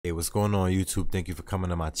Hey, what's going on YouTube? Thank you for coming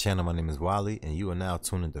to my channel. My name is Wally, and you are now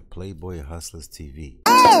tuned into Playboy Hustlers TV.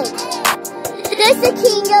 Hey, this the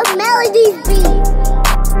king of melodies beat.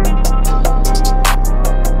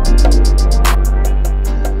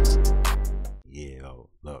 Yeah,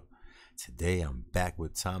 look, today I'm back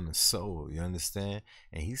with Sowell, you understand?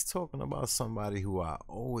 And he's talking about somebody who I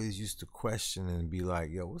always used to question and be like,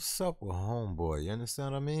 yo, what's up with homeboy? You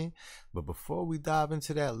understand what I mean? But before we dive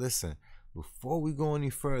into that, listen. Before we go any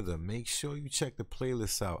further, make sure you check the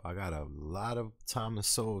playlist out. I got a lot of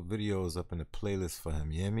Sowell videos up in the playlist for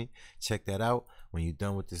him, you hear me? Check that out. When you're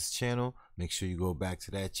done with this channel, make sure you go back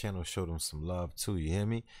to that channel, show them some love too, you hear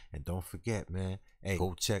me? And don't forget, man, hey,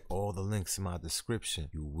 go check all the links in my description.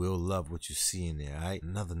 You will love what you see in there, all right?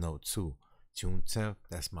 Another note too, June 10th,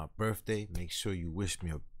 that's my birthday. Make sure you wish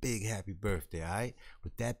me a big happy birthday, all right?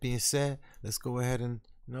 With that being said, let's go ahead and,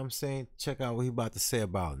 you know what I'm saying, check out what he about to say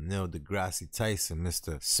about Neil deGrasse Tyson,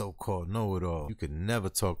 Mr. So-called know-it-all. You could never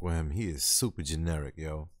talk with him. He is super generic,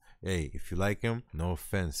 yo. Hey, if you like him, no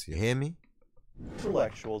offense. You hear me?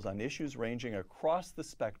 Intellectuals on issues ranging across the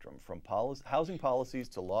spectrum, from housing policies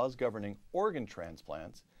to laws governing organ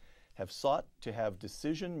transplants, have sought to have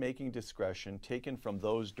decision-making discretion taken from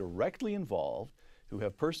those directly involved, who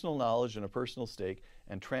have personal knowledge and a personal stake,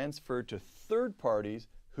 and transferred to third parties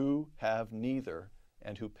who have neither,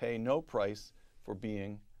 and who pay no price for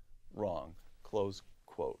being wrong, close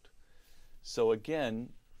quote. So again,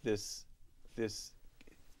 this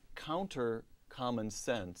counter common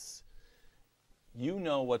sense, you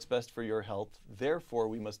know what's best for your health, therefore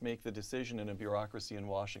we must make the decision in a bureaucracy in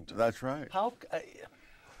Washington. That's right. How?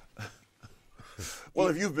 Well,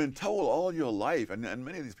 if you've been told all your life, and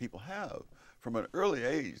many of these people have, from an early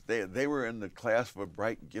age, they were in the class for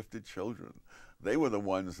bright, gifted children. They were the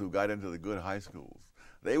ones who got into the good high schools.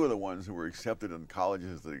 They were the ones who were accepted in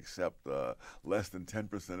colleges that accept less than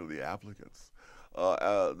 10% of the applicants.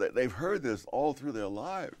 They've heard this all through their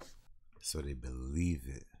lives. So they believe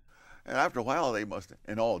it. And after a while, they must,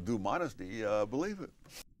 in all due modesty, believe it.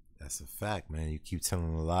 That's a fact, man. You keep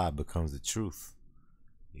telling a lie, it becomes the truth.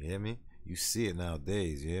 You hear me? You see it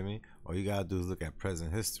nowadays, you hear me? All you gotta do is look at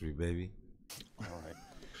present history, baby. All right.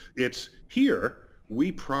 It's here,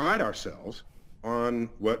 we pride ourselves on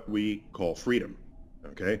what we call freedom.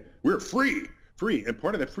 Okay, we're free, and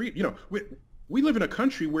part of that free, you know, we live in a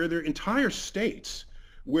country where there are entire states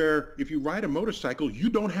where if you ride a motorcycle, you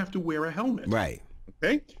don't have to wear a helmet. Right.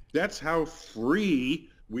 Okay, that's how free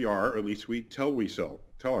we are, or at least we tell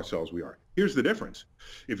ourselves we are. Here's the difference: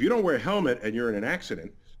 if you don't wear a helmet and you're in an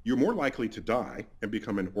accident, you're more likely to die and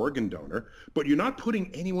become an organ donor, but you're not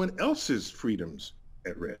putting anyone else's freedoms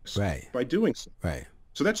at risk by doing so. Right.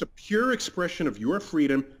 So that's a pure expression of your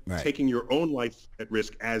freedom, taking your own life at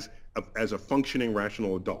risk as a functioning,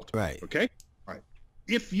 rational adult. Right. Okay? All right.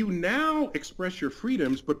 If you now express your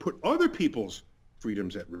freedoms but put other people's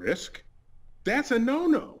freedoms at risk, that's a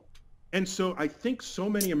no-no. And so I think so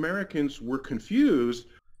many Americans were confused.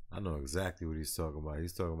 I know exactly what he's talking about.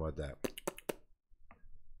 He's talking about that.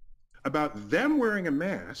 About them wearing a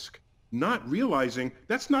mask, not realizing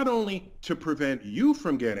that's not only to prevent you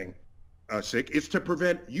from getting sick, it's to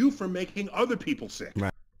prevent you from making other people sick.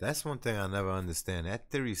 Right. That's one thing I never understand. That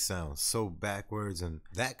theory sounds so backwards, and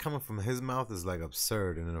that coming from his mouth is like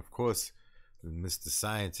absurd. And then of course, Mr.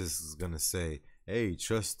 Scientist is gonna say, hey,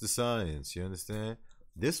 trust the science, you understand?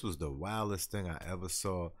 This was the wildest thing I ever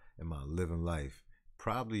saw in my living life.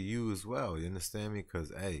 Probably you as well, you understand me?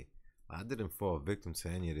 Because, hey, I didn't fall victim to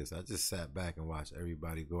any of this. I just sat back and watched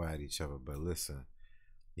everybody go at each other. But listen,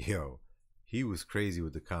 yo, he was crazy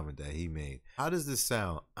with the comment that he made. How does this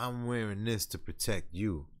sound? I'm wearing this to protect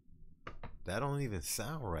you. That don't even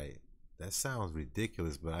sound right. That sounds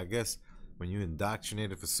ridiculous. But I guess when you're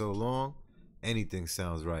indoctrinated for so long, anything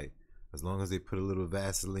sounds right. As long as they put a little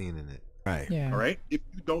Vaseline in it. Right. Yeah. All right. If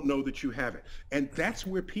you don't know that you have it. And that's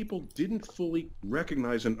where people didn't fully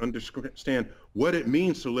recognize and understand what it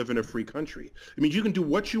means to live in a free country. I mean, you can do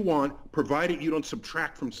what you want, provided you don't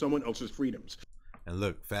subtract from someone else's freedoms. And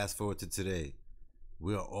look, fast forward to today.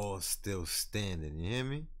 We're all still standing, you hear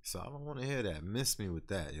me? So I don't want to hear that. Miss me with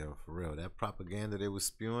that, yo, for real. That propaganda they was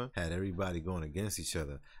spewing had everybody going against each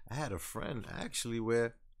other. I had a friend, actually,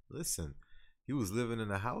 where, listen, he was living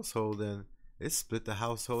in a household and it split the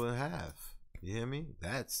household in half. You hear me?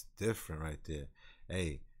 That's different right there.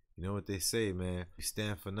 Hey, you know what they say, man? We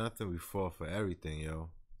stand for nothing, we fall for everything,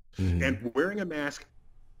 yo. And wearing a mask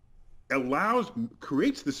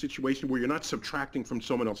creates the situation where you're not subtracting from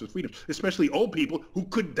someone else's freedom, especially old people who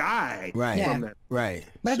could die from that. Right.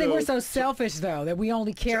 But I think we're so selfish, though, that we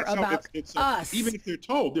only care about us. Even if they're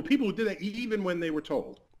told. There are people who did that even when they were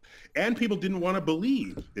told. And people didn't want to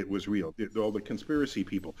believe it was real, all the conspiracy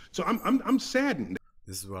people. So I'm saddened.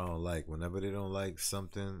 This is what I don't like. Whenever they don't like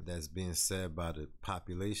something that's being said by the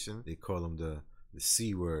population, they call them the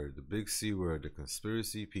C word, the big C word, the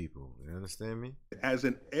conspiracy people. You understand me? As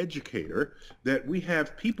an educator, that we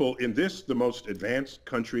have people in this, the most advanced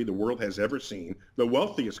country the world has ever seen, the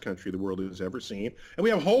wealthiest country the world has ever seen, and we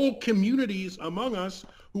have whole communities among us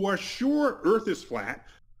who are sure Earth is flat.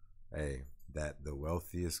 Hey, that the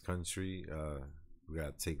wealthiest country, we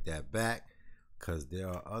gotta take that back, because there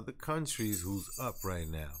are other countries who's up right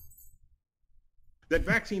now. That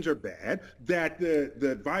vaccines are bad, that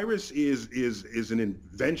the virus is an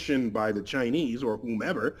invention by the Chinese or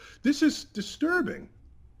whomever. This is disturbing.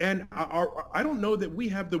 And I don't know that we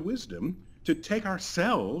have the wisdom to take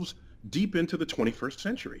ourselves deep into the 21st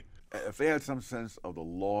century. If they had some sense of the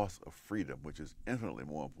loss of freedom, which is infinitely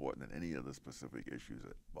more important than any of the specific issues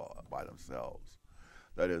by themselves,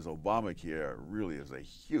 that is, Obamacare really is a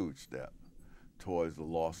huge step towards the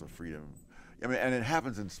loss of freedom. I mean, and it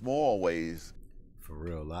happens in small ways. For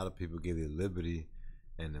real, a lot of people get their liberty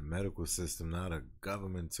in the medical system. Now the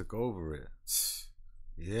government took over it.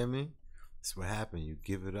 You hear me? That's what happened. You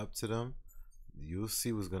give it up to them, you'll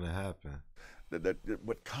see what's gonna happen.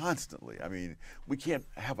 But constantly, I mean, we can't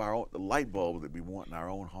have the light bulb that we want in our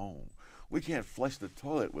own home. We can't flush the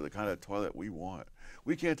toilet with the kind of toilet we want.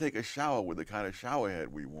 We can't take a shower with the kind of shower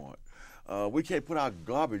head we want. We can't put our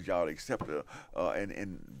garbage out except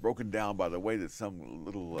and broken down by the way that some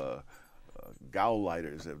little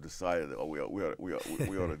Gauleiters have decided that we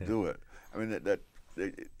ought to do it. I mean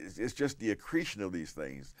it's just the accretion of these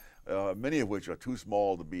things, many of which are too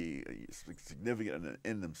small to be significant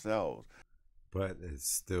in themselves. But it's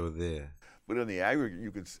still there. But in the aggregate,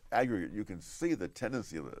 you can see the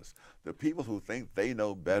tendency of this. The people who think they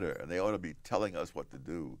know better and they ought to be telling us what to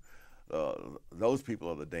do, those people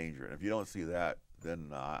are the danger. And if you don't see that,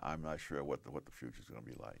 then I'm not sure what the future's going to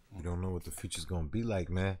be like. You don't know what the future's going to be like,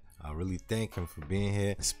 man. I really thank him for being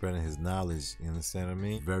here and spreading his knowledge. You understand what I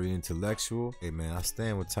mean? Very intellectual. Hey, man, I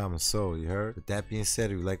stand with Tom and Sowell, you heard? With that being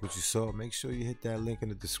said, if you like what you saw, make sure you hit that link in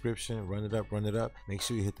the description. Run it up, run it up. Make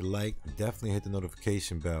sure you hit the like. Definitely hit the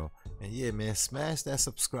notification bell. And yeah, man, smash that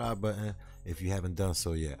subscribe button if you haven't done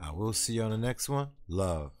so yet. I will see you on the next one.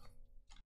 Love.